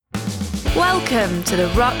Welcome to the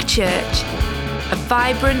Rock Church, a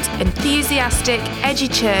vibrant, enthusiastic, edgy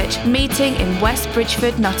church meeting in West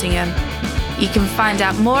Bridgford, Nottingham. You can find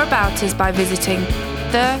out more about us by visiting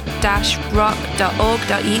the-rock.org.uk.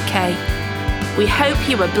 We hope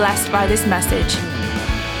you were blessed by this message.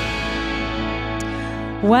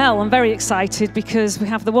 Well, I'm very excited because we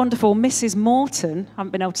have the wonderful Mrs. Morton. I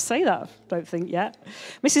haven't been able to say that, I don't think, yet.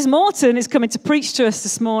 Mrs. Morton is coming to preach to us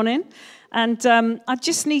this morning. And I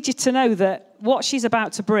just need you to know that what she's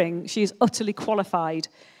about to bring, she is utterly qualified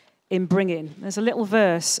in bringing. There's a little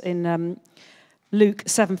verse in Luke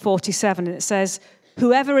 7:47, and it says,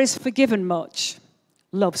 "Whoever is forgiven much,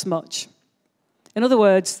 loves much." In other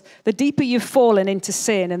words, the deeper you've fallen into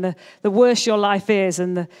sin and the worse your life is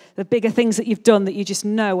and the bigger things that you've done that you just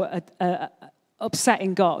know are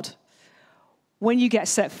upsetting God, when you get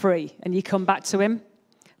set free and you come back to him,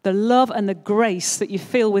 the love and the grace that you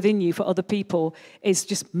feel within you for other people is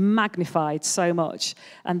just magnified so much.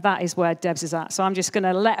 And that is where Debs is at. So I'm just going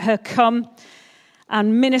to let her come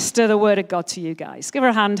and minister the word of God to you guys. Give her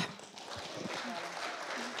a hand.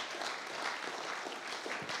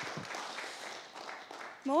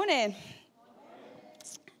 Morning.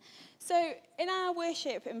 So in our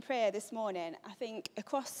worship and prayer this morning, I think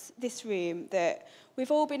across this room that we've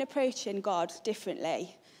all been approaching God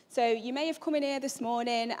differently. So you may have come in here this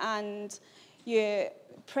morning and you're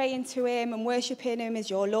praying to him and worshipping him as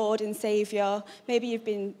your Lord and Saviour. Maybe you've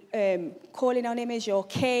been calling on him as your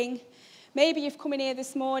King. Maybe you've come in here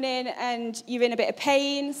this morning and you're in a bit of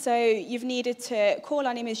pain, so you've needed to call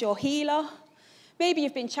on him as your healer. Maybe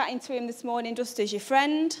you've been chatting to him this morning just as your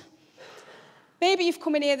friend. Maybe you've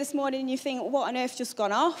come in here this morning and you think, what on earth just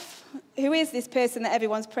gone off? Who is this person that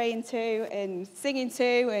everyone's praying to and singing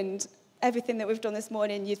to and everything that we've done this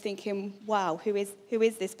morning? You're thinking, wow, who is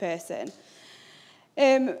this person?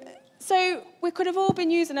 So we could have all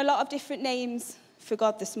been using a lot of different names for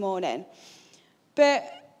God this morning. But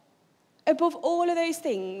above all of those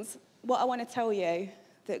things, what I want to tell you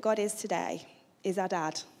that God is today is our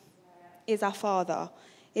dad, is our Father,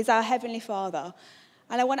 is our Heavenly Father.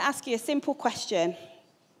 And I want to ask you a simple question.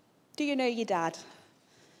 Do you know your dad?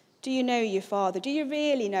 Do you know your Father? Do you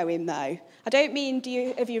really know him, though? I don't mean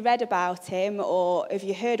have you read about him or have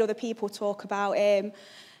you heard other people talk about him?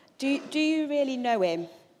 Do you really know him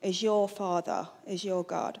as your Father, as your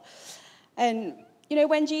God? And, you know,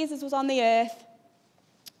 when Jesus was on the earth,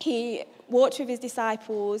 he walked with his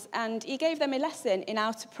disciples and he gave them a lesson in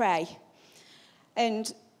how to pray.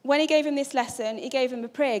 And when he gave them this lesson, he gave them a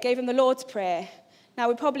prayer, gave them the Lord's Prayer. Now,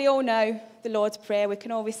 we probably all know the Lord's Prayer. We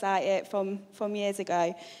can all recite it from years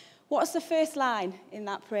ago. What's the first line in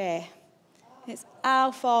that prayer? It's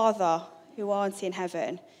our Father who art in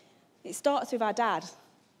heaven. It starts with our dad.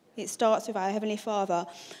 It starts with our Heavenly Father.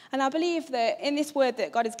 And I believe that in this word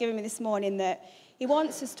that God has given me this morning, that he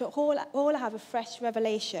wants us to all have a fresh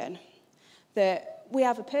revelation that we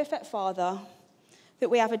have a perfect Father, that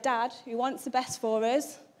we have a dad who wants the best for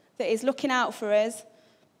us, that is looking out for us.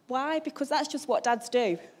 Why? Because that's just what dads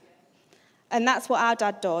do. And that's what our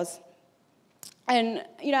dad does. And,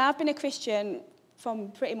 you know, I've been a Christian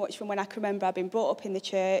pretty much from when I can remember. I've been brought up in the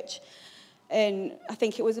church. And I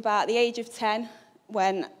think it was about the age of 10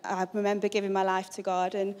 when I remember giving my life to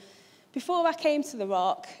God. And before I came to the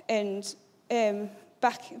Rock, and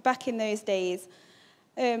back in those days,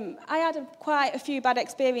 I had quite a few bad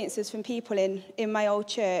experiences from people in my old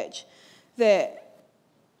church that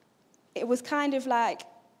it was kind of like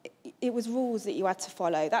it was rules that you had to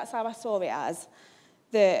follow. That's how I saw it as.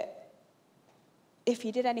 That if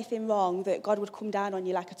you did anything wrong, that God would come down on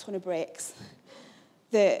you like a ton of bricks.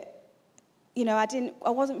 That, you know, I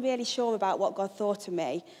wasn't really sure about what God thought of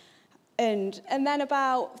me. And then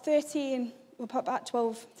about 12,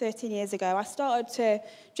 13 years ago, I started to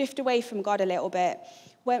drift away from God a little bit.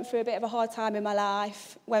 Went through a bit of a hard time in my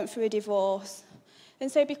life, went through a divorce.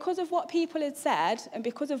 And so because of what people had said and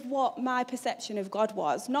because of what my perception of God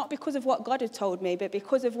was, not because of what God had told me, but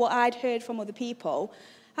because of what I'd heard from other people,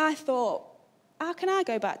 I thought, how can I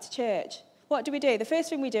go back to church? What do? The first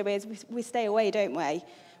thing we do is we stay away, don't we?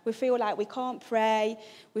 We feel like we can't pray.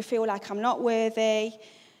 We feel like I'm not worthy.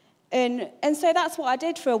 And so that's what I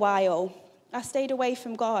did for a while. I stayed away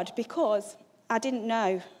from God because I didn't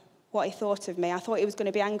know what he thought of me. I thought he was going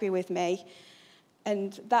to be angry with me.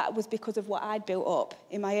 And that was because of what I'd built up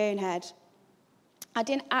in my own head. I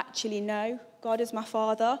didn't actually know God as my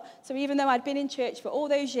Father. So even though I'd been in church for all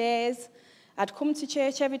those years, I'd come to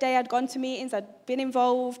church every day, I'd gone to meetings, I'd been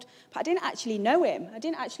involved, but I didn't actually know him. I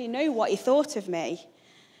didn't actually know what he thought of me.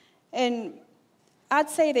 And I'd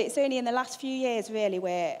say that it's only in the last few years, really,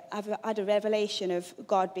 where I've had a revelation of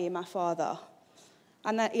God being my Father.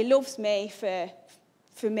 and that he loves me for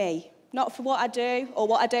me, not for what I do or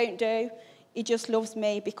what I don't do. He just loves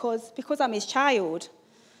me because I'm his child.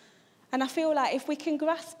 And I feel like if we can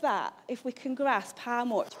grasp that, if we can grasp how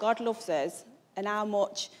much God loves us and how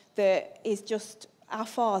much that is just our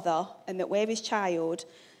Father and that we're his child,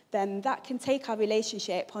 then that can take our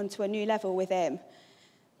relationship onto a new level with him.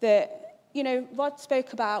 That, Rod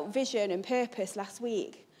spoke about vision and purpose last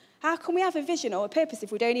week. How can we have a vision or a purpose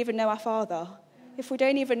if we don't even know our Father? If we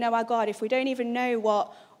don't even know our God? If we don't even know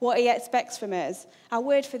what he expects from us? Our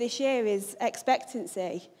word for this year is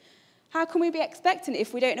expectancy. How can we be expectant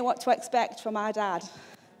if we don't know what to expect from our dad?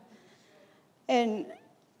 And,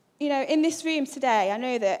 in this room today, I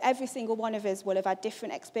know that every single one of us will have had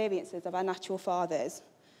different experiences of our natural fathers.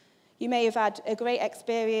 You may have had a great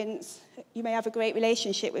experience. You may have a great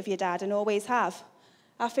relationship with your dad and always have.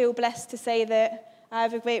 I feel blessed to say that I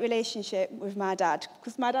have a great relationship with my dad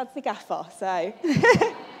because my dad's the gaffer, so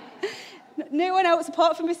no one else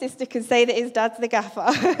apart from my sister can say that his dad's the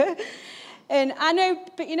gaffer. And I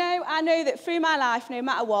know that through my life, no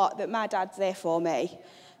matter what, that my dad's there for me.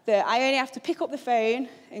 That I only have to pick up the phone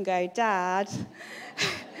and go, Dad.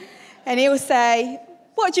 And he'll say,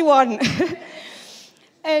 what do you want?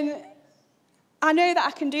 And I know that I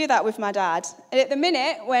can do that with my dad. And at the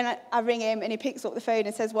minute, when I ring him and he picks up the phone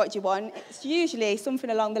and says, what do you want? It's usually something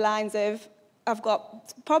along the lines of, I've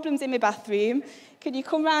got problems in my bathroom. Can you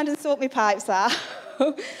come round and sort my pipes out?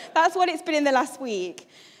 That's what it's been in the last week.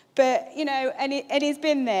 But, and he's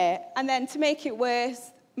been there. And then to make it worse,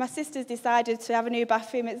 my sister's decided to have a new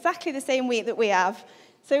bathroom exactly the same week that we have.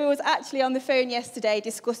 So we was actually on the phone yesterday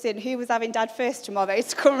discussing who was having dad first tomorrow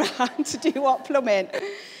to come round to do what plumbing.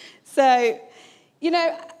 So,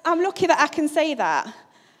 I'm lucky that I can say that.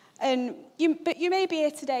 But you may be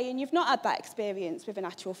here today and you've not had that experience with a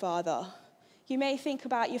natural father. You may think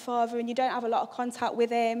about your father and you don't have a lot of contact with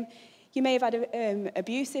him. You may have had an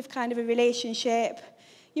abusive kind of a relationship.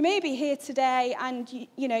 You may be here today and,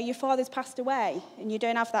 your father's passed away and you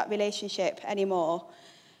don't have that relationship anymore.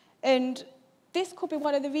 And this could be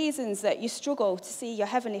one of the reasons that you struggle to see your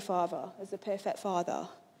Heavenly Father as the perfect Father.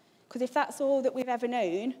 Because if that's all that we've ever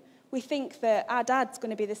known, we think that our dad's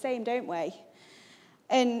going to be the same, don't we?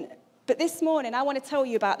 But this morning, I want to tell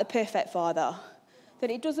you about the perfect Father. That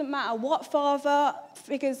it doesn't matter what father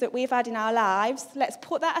figures that we've had in our lives, let's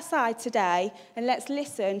put that aside today and let's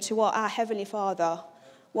listen to what our Heavenly Father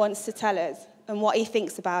wants to tell us and what he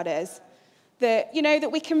thinks about us. That,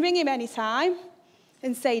 that we can ring him anytime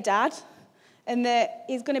and say, Dad, and that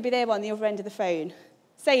he's going to be there on the other end of the phone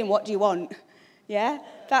saying, what do you want? Yeah?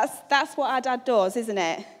 That's what our dad does, isn't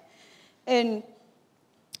it? And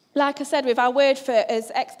like I said, with our word for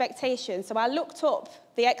us, expectation. So I looked up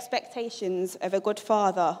the expectations of a good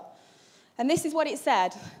father. And this is what it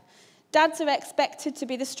said. Dads are expected to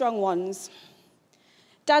be the strong ones.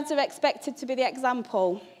 Dads are expected to be the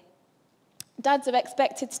example. Dads are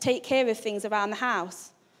expected to take care of things around the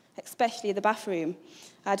house, especially the bathroom.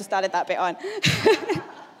 I just added that bit on.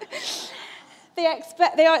 They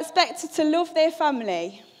are expected to love their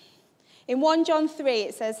family. In 1 John 3,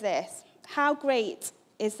 it says this, how great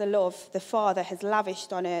is the love the Father has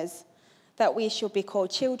lavished on us, that we should be called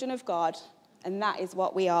children of God, and that is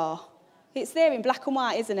what we are. It's there in black and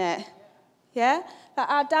white, isn't it? Yeah? That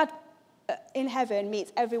our dad in heaven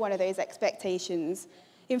meets every one of those expectations.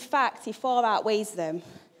 In fact, he far outweighs them.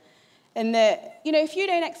 And that, if you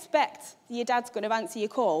don't expect your dad's going to answer your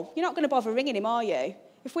call, you're not going to bother ringing him, are you?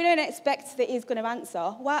 If we don't expect that he's going to answer,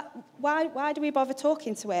 why do we bother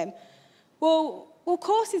talking to him? Well, of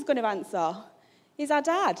course he's going to answer. He's our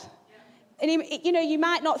dad. And, you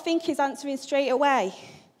might not think he's answering straight away.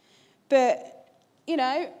 But,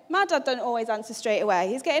 my dad doesn't always answer straight away.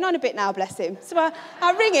 He's getting on a bit now, bless him. So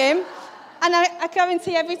I ring him, and I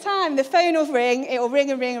guarantee every time the phone will ring, it'll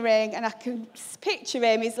ring and ring and ring, and I can picture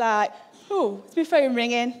him. He's like, oh, it's my phone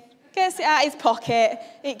ringing. Gets it out of his pocket,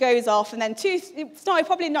 it goes off, and then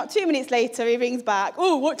probably not 2 minutes later, he rings back.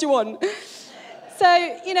 Oh, what do you want? So,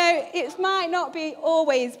 it might not be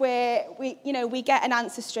always where we get an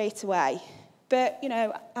answer straight away. But,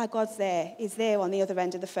 our God's there. He's there on the other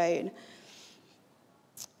end of the phone.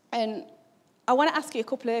 And I want to ask you a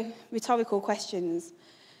couple of rhetorical questions.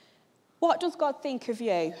 What does God think of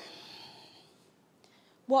you?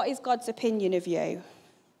 What is God's opinion of you?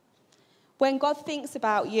 When God thinks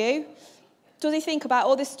about you, does he think about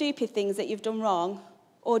all the stupid things that you've done wrong,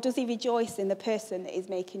 or does he rejoice in the person that he's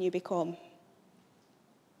making you become?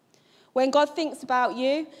 When God thinks about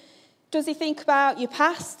you, does he think about your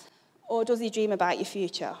past, or does he dream about your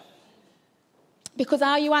future? Because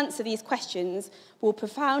how you answer these questions will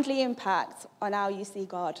profoundly impact on how you see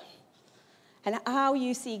God. And how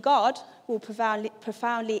you see God will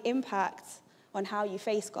profoundly impact on how you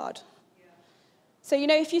face God. So,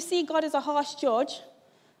 if you see God as a harsh judge,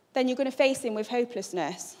 then you're going to face him with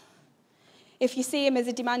hopelessness. If you see him as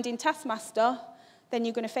a demanding taskmaster, then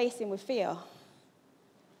you're going to face him with fear.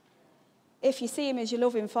 If you see him as your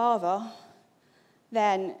loving father,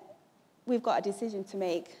 then we've got a decision to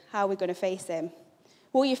make how we're going to face him.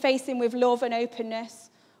 Will you face him with love and openness,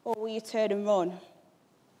 or will you turn and run?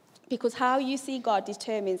 Because how you see God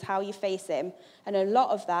determines how you face him, and a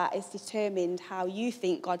lot of that is determined how you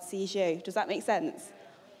think God sees you. Does that make sense?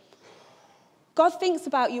 God thinks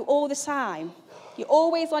about you all the time. You're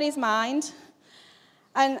always on his mind.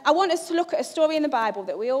 And I want us to look at a story in the Bible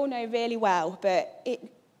that we all know really well, but it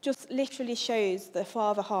just literally shows the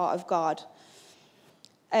father heart of God.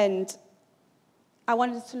 And I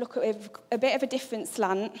wanted to look at it with a bit of a different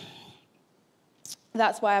slant.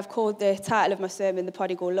 That's why I've called the title of my sermon, The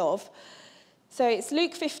Prodigal Love. So it's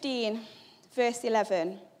Luke 15, verse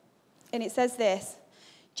 11. And it says this: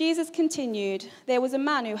 Jesus continued, "There was a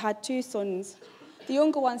man who had 2 sons. The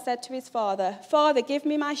younger one said to his father, 'Father, give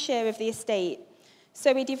me my share of the estate.'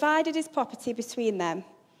 So he divided his property between them.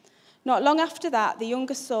 Not long after that, the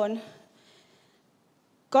younger son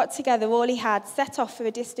got together all he had, set off for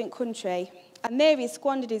a distant country, and there he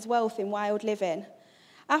squandered his wealth in wild living.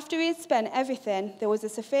 After he had spent everything, there was a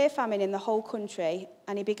severe famine in the whole country,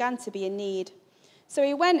 and he began to be in need. So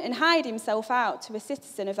he went and hired himself out to a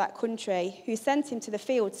citizen of that country, who sent him to the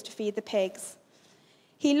fields to feed the pigs.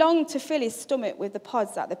 He longed to fill his stomach with the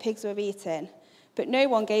pods that the pigs were eating, but no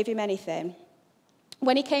one gave him anything.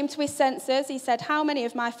 When he came to his senses, he said, 'How many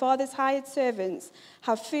of my father's hired servants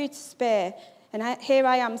have food to spare, and here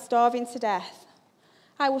I am starving to death?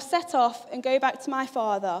 I will set off and go back to my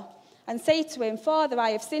father and say to him, Father, I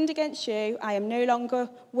have sinned against you. I am no longer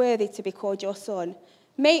worthy to be called your son.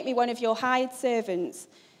 Make me one of your hired servants.'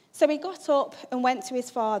 So he got up and went to his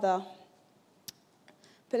father."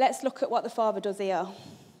 But let's look at what the father does here.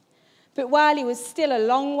 "But while he was still a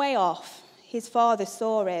long way off, his father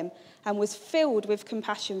saw him and was filled with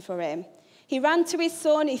compassion for him. He ran to his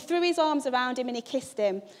son, he threw his arms around him, and he kissed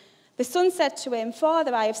him. The son said to him,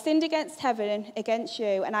 'Father, I have sinned against heaven and against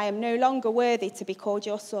you, and I am no longer worthy to be called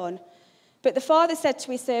your son.' But the father said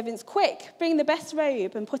to his servants, 'Quick, bring the best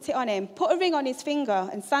robe and put it on him. Put a ring on his finger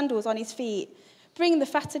and sandals on his feet. Bring the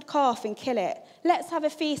fatted calf and kill it. Let's have a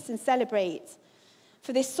feast and celebrate.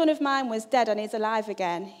 For this son of mine was dead and is alive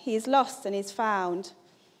again. He is lost and is found.'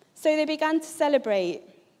 So they began to celebrate."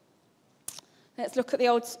 Let's look at the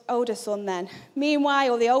older son then.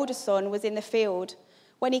 "Meanwhile, the older son was in the field.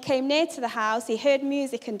 When he came near to the house, he heard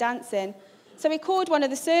music and dancing. So he called one of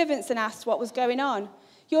the servants and asked what was going on.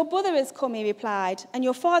 'Your brother has come,' he replied, 'and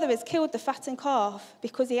your father has killed the fattened calf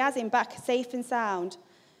because he has him back safe and sound.'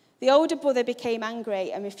 The older brother became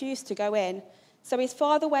angry and refused to go in. So his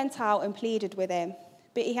father went out and pleaded with him.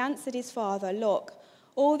 But he answered his father, 'Look,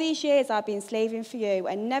 all these years I've been slaving for you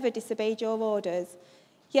and never disobeyed your orders.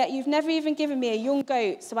 Yet you've never even given me a young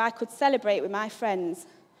goat so I could celebrate with my friends.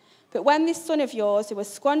 But when this son of yours, who has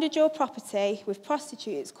squandered your property with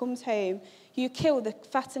prostitutes, comes home, you kill the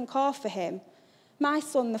fattened calf for him.' 'My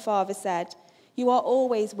son,' the father said, 'you are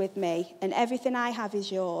always with me, and everything I have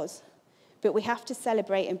is yours. But we have to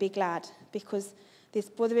celebrate and be glad, because this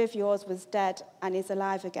brother of yours was dead and is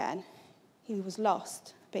alive again. He was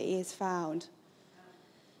lost, but he is found.'"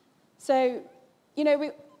 So,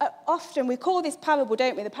 often we call this parable,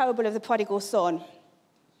 don't we, the parable of the prodigal son.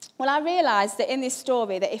 Well, I realised that in this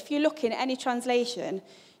story, that if you look in any translation,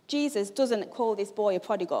 Jesus doesn't call this boy a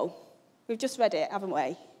prodigal. We've just read it, haven't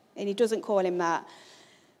we? And he doesn't call him that.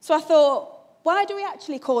 So I thought, why do we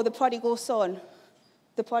actually call the prodigal son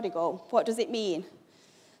the prodigal? What does it mean?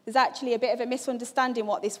 There's actually a bit of a misunderstanding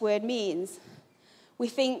what this word means. We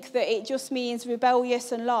think that it just means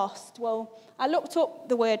rebellious and lost. Well, I looked up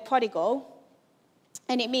the word prodigal,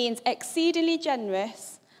 and it means exceedingly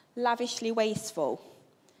generous, lavishly wasteful.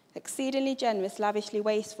 Exceedingly generous, lavishly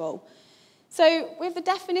wasteful. So with the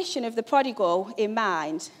definition of the prodigal in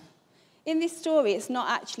mind, in this story, it's not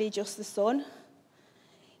actually just the son.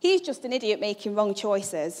 He's just an idiot making wrong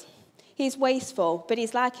choices. He's wasteful, but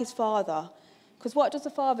he's like his father. Because what does the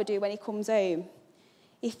father do when he comes home?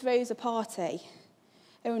 He throws a party.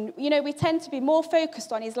 And, we tend to be more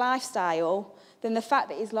focused on his lifestyle than the fact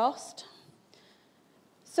that he's lost.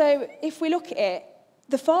 So if we look at it,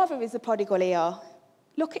 the father is the prodigal here.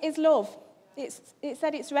 Look at his love. It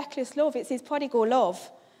said it's reckless love. It's his prodigal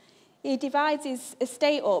love. He divides his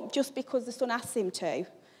estate up just because the son asks him to.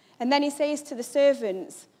 And then he says to the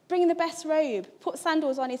servants, bring the best robe, put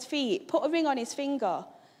sandals on his feet, put a ring on his finger.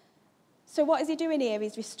 So what is he doing here?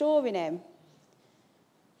 He's restoring him.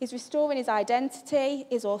 He's restoring his identity,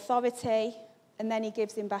 his authority, and then he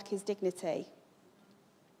gives him back his dignity.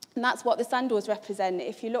 And that's what the sandals represent.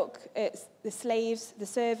 If you look at the slaves, the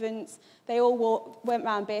servants, they all went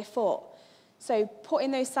round barefoot. So putting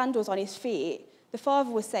those sandals on his feet, the father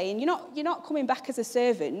was saying, you're not coming back as a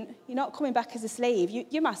servant. You're not coming back as a slave.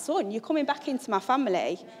 You're my son. You're coming back into my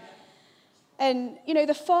family. And,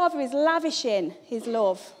 the father is lavishing his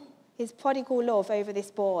love, his prodigal love over this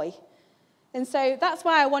boy. And so that's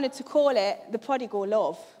why I wanted to call it the prodigal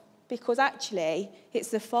love, because actually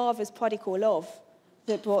it's the father's prodigal love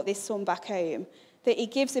that brought this son back home, that he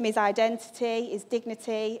gives him his identity, his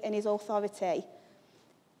dignity, and his authority.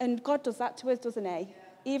 And God does that to us, doesn't he?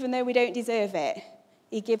 Even though we don't deserve it,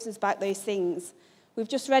 he gives us back those things. We've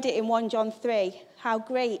just read it in 1 John 3. How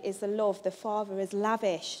great is the love the Father has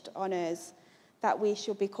lavished on us, that we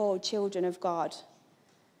should be called children of God.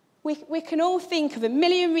 We can all think of a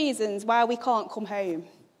million reasons why we can't come home.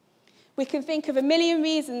 We can think of a million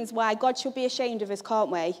reasons why God should be ashamed of us,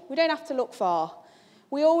 can't we? We don't have to look far.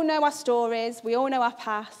 We all know our stories. We all know our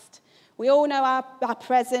past. We all know our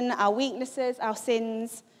present, our weaknesses, our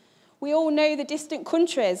sins. We all know the distant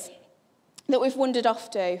countries that we've wandered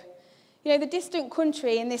off to. The distant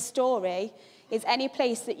country in this story is any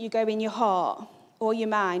place that you go in your heart or your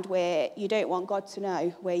mind where you don't want God to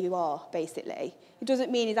know where you are, basically. It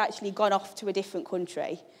doesn't mean he's actually gone off to a different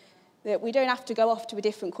country. That we don't have to go off to a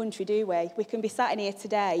different country, do we? We can be sat in here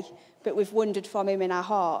today, but we've wandered from him in our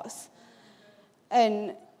hearts.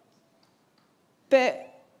 But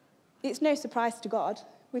it's no surprise to God.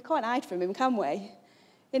 We can't hide from him, can we?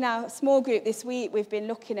 In our small group this week, we've been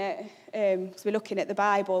looking at, because we're looking at the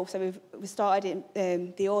Bible, so we started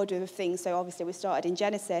in the order of things, so obviously we started in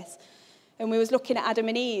Genesis, and we was looking at Adam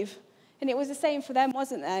and Eve, and it was the same for them,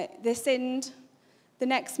 wasn't it? They sinned. The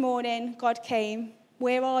next morning, God came.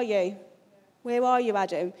 Where are you? Where are you,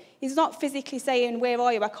 Adam? He's not physically saying, where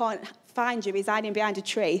are you? I can't find you. He's hiding behind a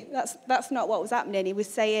tree. That's not what was happening. He was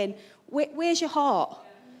saying, where's your heart?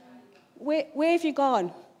 Where have you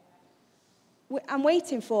gone? I'm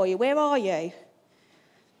waiting for you. Where are you?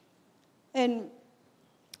 And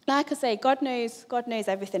like I say, God knows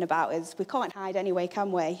everything about us. We can't hide anyway,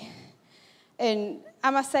 can we? And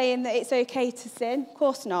am I saying that it's okay to sin? Of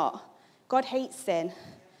course not. God hates sin,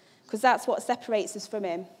 because that's what separates us from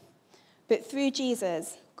him. But through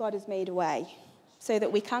Jesus, God has made a way so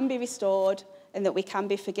that we can be restored and that we can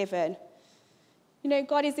be forgiven.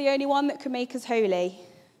 God is the only one that can make us holy.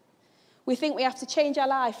 We think we have to change our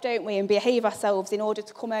life, don't we, and behave ourselves in order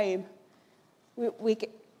to come home.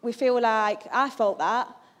 We feel like, I felt that.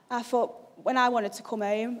 I thought, when I wanted to come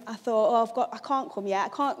home, I thought, I can't come yet.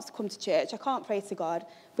 I can't come to church. I can't pray to God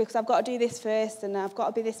because I've got to do this first and I've got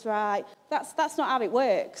to be this right. That's not how it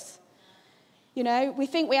works. We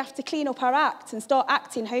think we have to clean up our act and start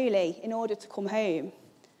acting holy in order to come home.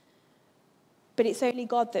 But it's only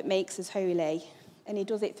God that makes us holy, and he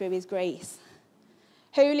does it through his grace.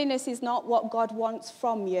 Holiness is not what God wants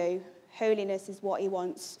from you. Holiness is what he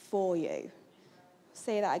wants for you.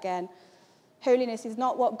 Say that again. Holiness is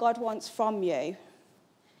not what God wants from you.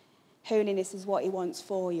 Holiness is what he wants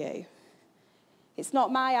for you. It's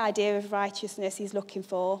not my idea of righteousness he's looking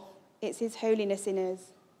for. It's his holiness in us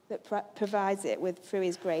that provides it through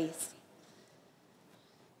his grace.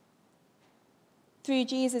 Through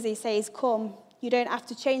Jesus, he says, come. You don't have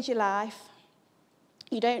to change your life.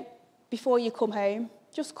 Before you come home,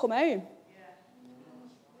 just come home.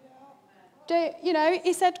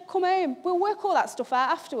 He said, come home. We'll work all that stuff out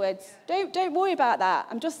afterwards. Don't worry about that.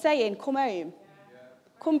 I'm just saying, come home.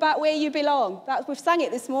 Come back where you belong. We've sang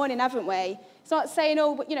it this morning, haven't we? It's not saying,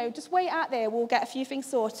 just wait out there. We'll get a few things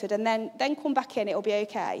sorted and then come back in. It'll be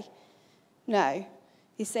okay. No.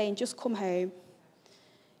 He's saying, just come home.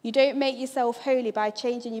 You don't make yourself holy by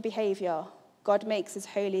changing your behaviour. God makes us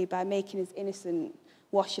holy by making us innocent,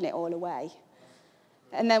 washing it all away.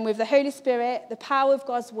 And then with the Holy Spirit, the power of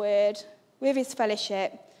God's word, with his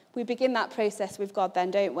fellowship, we begin that process with God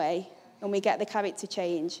then, don't we? And we get the character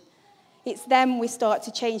change. It's then we start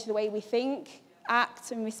to change the way we think,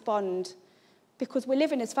 act, and respond. Because we're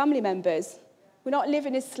living as family members. We're not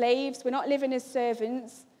living as slaves. We're not living as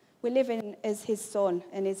servants. We're living as his son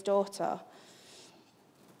and his daughter.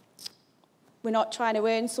 We're not trying to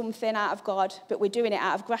earn something out of God, but we're doing it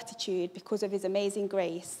out of gratitude because of his amazing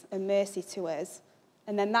grace and mercy to us.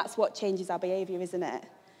 And then that's what changes our behaviour, isn't it?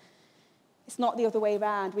 It's not the other way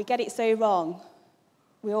around. We get it so wrong.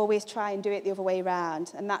 We always try and do it the other way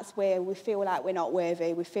around. And that's where we feel like we're not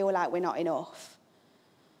worthy. We feel like we're not enough.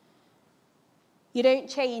 You don't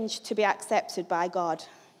change to be accepted by God.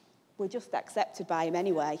 We're just accepted by him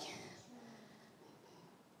anyway.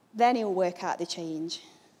 Then he'll work out the change.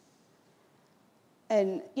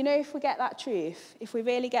 And, if we get that truth, if we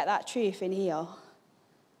really get that truth in here,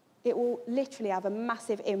 it will literally have a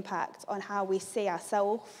massive impact on how we see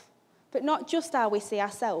ourselves. But not just how we see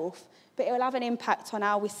ourselves, but it will have an impact on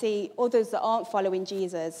how we see others that aren't following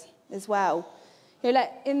Jesus as well.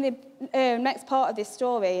 In the next part of this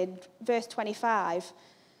story, in verse 25,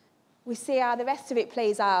 we see how the rest of it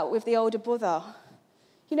plays out with the older brother.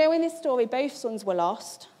 In this story, both sons were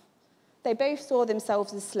lost. They both saw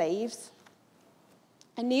themselves as slaves,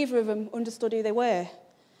 and neither of them understood who they were.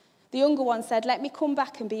 The younger one said, "Let me come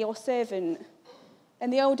back and be your servant."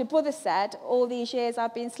 And the older brother said, "All these years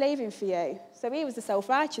I've been slaving for you." So he was the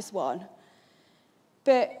self-righteous one.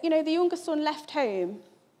 But, the younger son left home.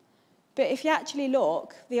 But if you actually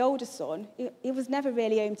look, the older son, he was never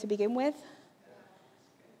really home to begin with.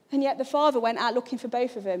 And yet the father went out looking for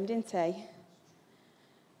both of them, didn't he?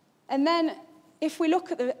 And then, if we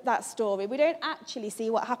look at that story, we don't actually see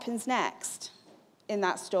what happens next in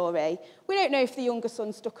that story. We don't know if the younger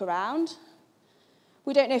son stuck around.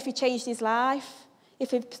 We don't know if he changed his life,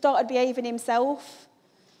 if he started behaving himself.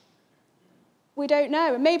 We don't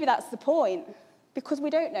know, and maybe that's the point, because we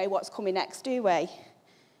don't know what's coming next, do we?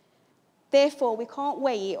 Therefore, we can't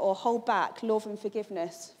wait or hold back love and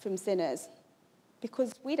forgiveness from sinners,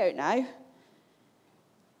 because we don't know.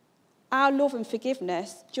 Our love and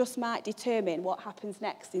forgiveness just might determine what happens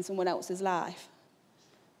next in someone else's life.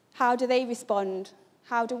 How do they respond?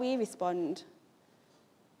 How do we respond?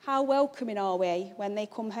 How welcoming are we when they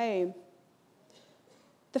come home?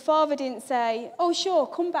 The father didn't say, "Oh, sure,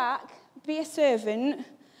 come back, be a servant,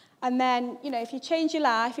 and then, if you change your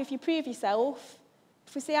life, if you prove yourself,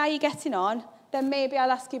 if we see how you're getting on, then maybe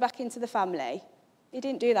I'll ask you back into the family." He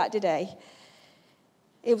didn't do that, did he?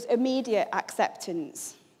 It was immediate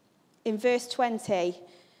acceptance. In verse 20,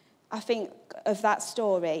 I think of that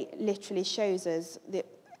story literally shows us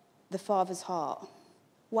the father's heart,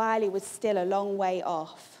 while he was still a long way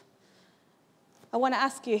off. I want to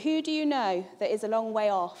ask you, who do you know that is a long way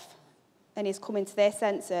off and is coming to their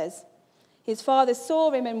senses? His father saw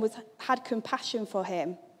him and had compassion for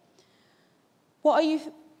him. What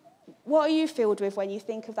are you filled with when you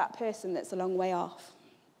think of that person that's a long way off?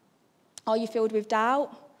 Are you filled with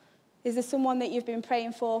doubt? Is there someone that you've been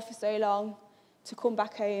praying for so long to come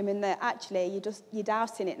back home and that actually you're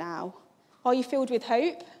doubting it now? Are you filled with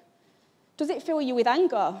hope? Does it fill you with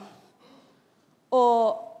anger?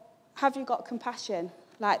 Or have you got compassion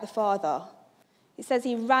like the father? It says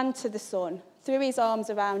he ran to the son, threw his arms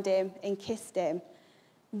around him and kissed him.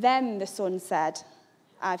 Then the son said,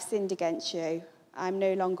 "I've sinned against you. I'm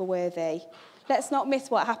no longer worthy." Let's not miss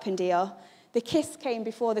what happened here. The kiss came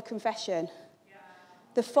before the confession.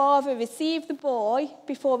 The father received the boy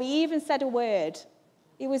before he even said a word.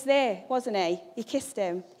 He was there, wasn't he? He kissed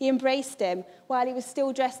him. He embraced him while he was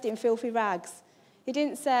still dressed in filthy rags. He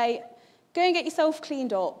didn't say, "Go and get yourself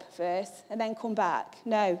cleaned up first and then come back."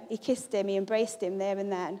 No, he kissed him. He embraced him there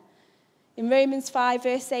and then. In Romans 5,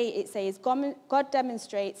 verse 8, it says, God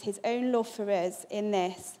demonstrates his own love for us in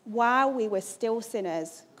this: while we were still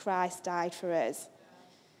sinners, Christ died for us.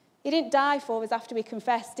 He didn't die for us after we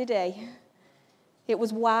confessed, did he? It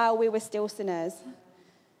was while we were still sinners.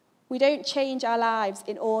 We don't change our lives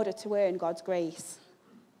in order to earn God's grace.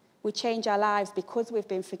 We change our lives because we've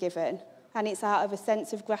been forgiven, and it's out of a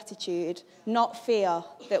sense of gratitude, not fear,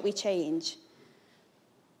 that we change.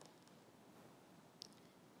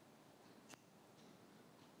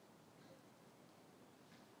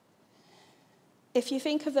 If you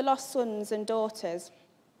think of the lost sons and daughters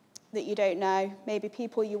that you don't know, maybe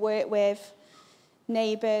people you work with,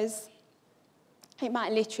 neighbours, it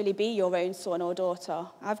might literally be your own son or daughter.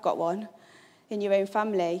 I've got one in your own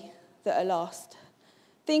family that are lost.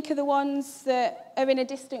 Think of the ones that are in a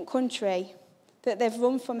distant country, that they've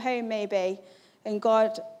run from home maybe, and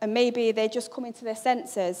maybe they're just coming to their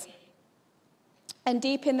senses. And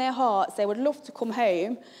deep in their hearts, they would love to come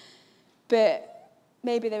home, but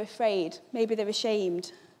maybe they're afraid, maybe they're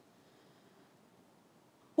ashamed.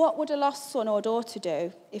 What would a lost son or daughter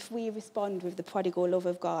do if we respond with the prodigal love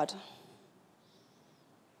of God?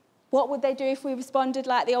 What would they do if we responded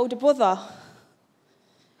like the older brother?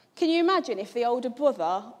 Can you imagine if the older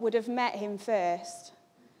brother would have met him first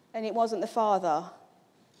and it wasn't the father?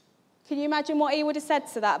 Can you imagine what he would have said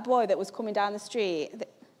to that boy that was coming down the street?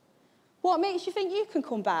 What makes you think you can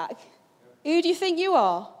come back? Who do you think you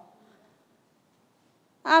are?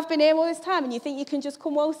 I've been here all this time and you think you can just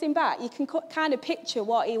come waltzing back? You can kind of picture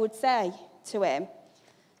what he would say to him.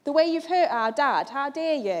 The way you've hurt our dad, how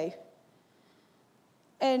dare you?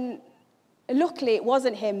 And luckily it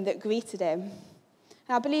wasn't him that greeted him.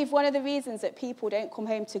 And I believe one of the reasons that people don't come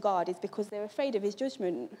home to God is because they're afraid of his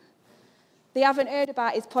judgment. They haven't heard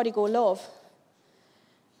about his prodigal love.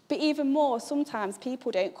 But even more, sometimes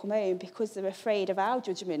people don't come home because they're afraid of our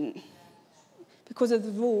judgment, because of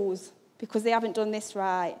the rules, because they haven't done this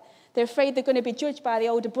right. They're afraid they're going to be judged by the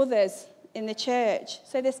older brothers in the church,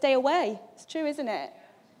 so they stay away. It's true, isn't it?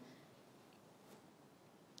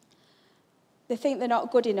 They think they're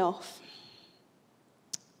not good enough.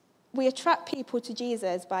 We attract people to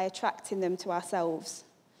Jesus by attracting them to ourselves.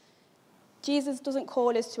 Jesus doesn't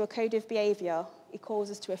call us to a code of behaviour. He calls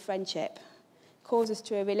us to a friendship. He calls us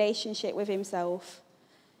to a relationship with himself.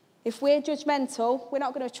 If we're judgmental, we're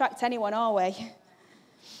not going to attract anyone, are we?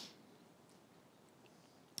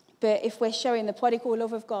 But if we're showing the prodigal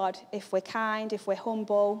love of God, if we're kind, if we're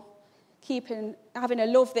humble, having a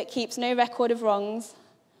love that keeps no record of wrongs,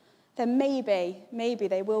 then maybe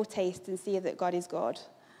they will taste and see that God is God.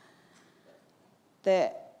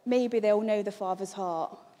 That maybe they'll know the Father's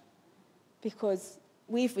heart because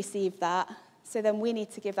we've received that. So then we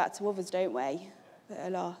need to give that to others, don't we, that are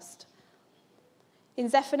lost. In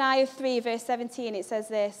Zephaniah 3, verse 17, it says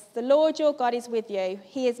this: "The Lord your God is with you.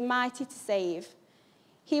 He is mighty to save.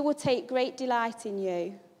 He will take great delight in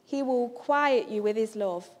you. He will quiet you with his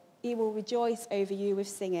love. He will rejoice over you with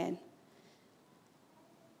singing."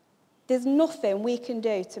 There's nothing we can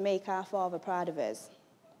do to make our Father proud of us.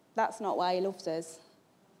 That's not why he loves us.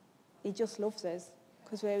 He just loves us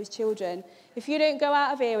because we're his children. If you don't go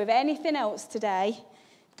out of here with anything else today,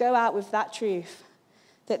 go out with that truth,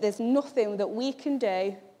 that there's nothing that we can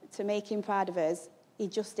do to make him proud of us. He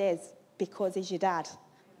just is, because he's your dad,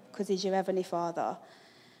 because he's your heavenly Father.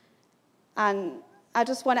 And I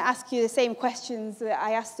just want to ask you the same questions that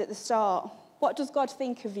I asked at the start. What does God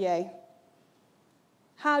think of you?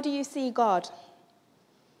 How do you see God?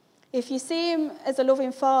 If you see him as a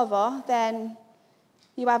loving Father, then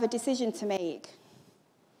you have a decision to make.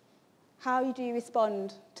 How do you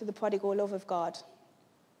respond to the prodigal love of God?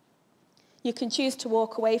 You can choose to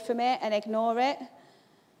walk away from it and ignore it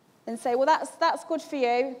and say, well, that's good for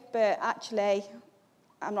you, but actually,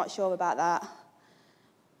 I'm not sure about that.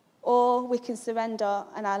 Or we can surrender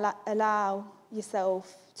and allow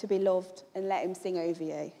yourself to be loved and let him sing over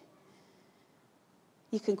you.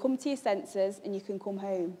 You can come to your senses and you can come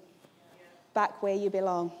home, back where you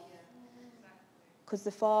belong. Because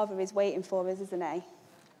the Father is waiting for us, isn't he?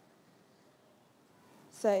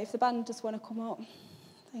 So if the band just want to come up,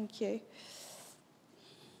 thank you.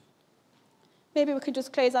 Maybe we could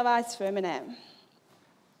just close our eyes for a minute.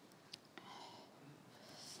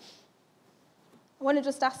 I want to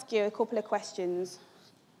just ask you a couple of questions.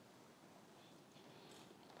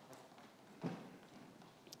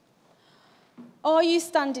 Are you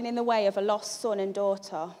standing in the way of a lost son and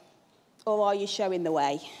daughter, or are you showing the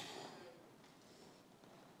way?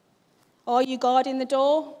 Are you guarding the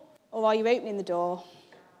door, or are you opening the door?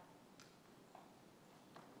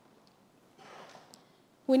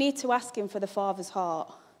 We need to ask him for the Father's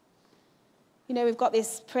heart. You know, we've got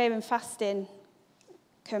this prayer and fasting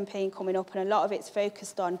campaign coming up, and a lot of it's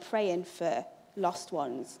focused on praying for lost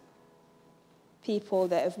ones, people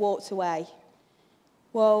that have walked away.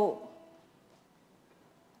 Well,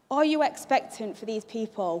 are you expectant for these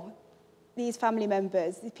people, these family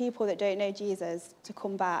members, the people that don't know Jesus, to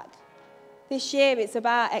come back? This year it's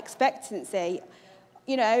about expectancy.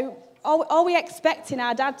 You know, are we expecting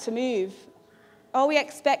our dad to move? Are we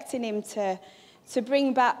expecting him to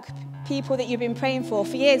bring back people that you've been praying for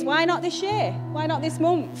years? Why not this year? Why not this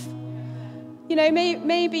month? You know,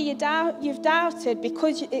 maybe you've doubted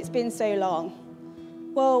because it's been so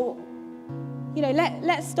long. Well, you know,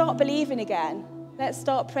 let's start believing again. Let's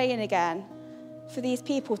start praying again for these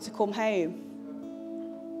people to come home.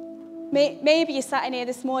 Maybe you're sat in here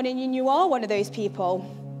this morning and you are one of those people.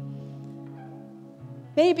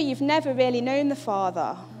 Maybe you've never really known the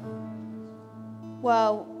Father.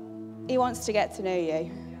 Well, he wants to get to know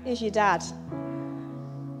you. He's your dad.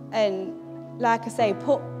 And like I say,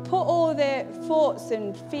 put all the thoughts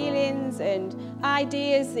and feelings and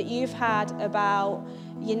ideas that you've had about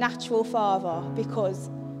your natural father,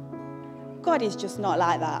 because God is just not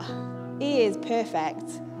like that. He is perfect.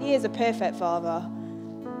 He is a perfect Father.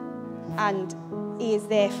 And he is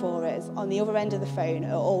there for us on the other end of the phone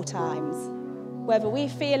at all times. Whether we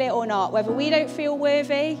feel it or not, whether we don't feel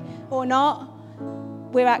worthy or not,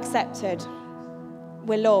 we're accepted.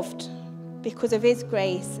 We're loved because of his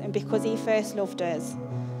grace and because he first loved us.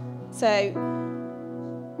 So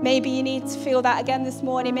maybe you need to feel that again this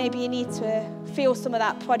morning. Maybe you need to feel some of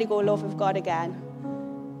that prodigal love of God again.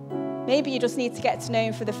 Maybe you just need to get to know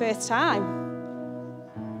him for the first time.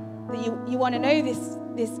 That you want to know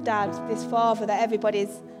this dad, this father that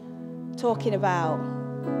everybody's talking about.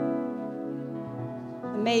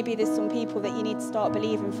 And Maybe there's some people that you need to start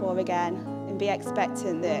believing for again and be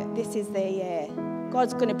expecting that this is their year.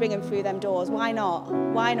 God's going to bring them through them doors. Why not?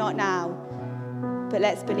 Why not now? But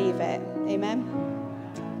let's believe it. Amen.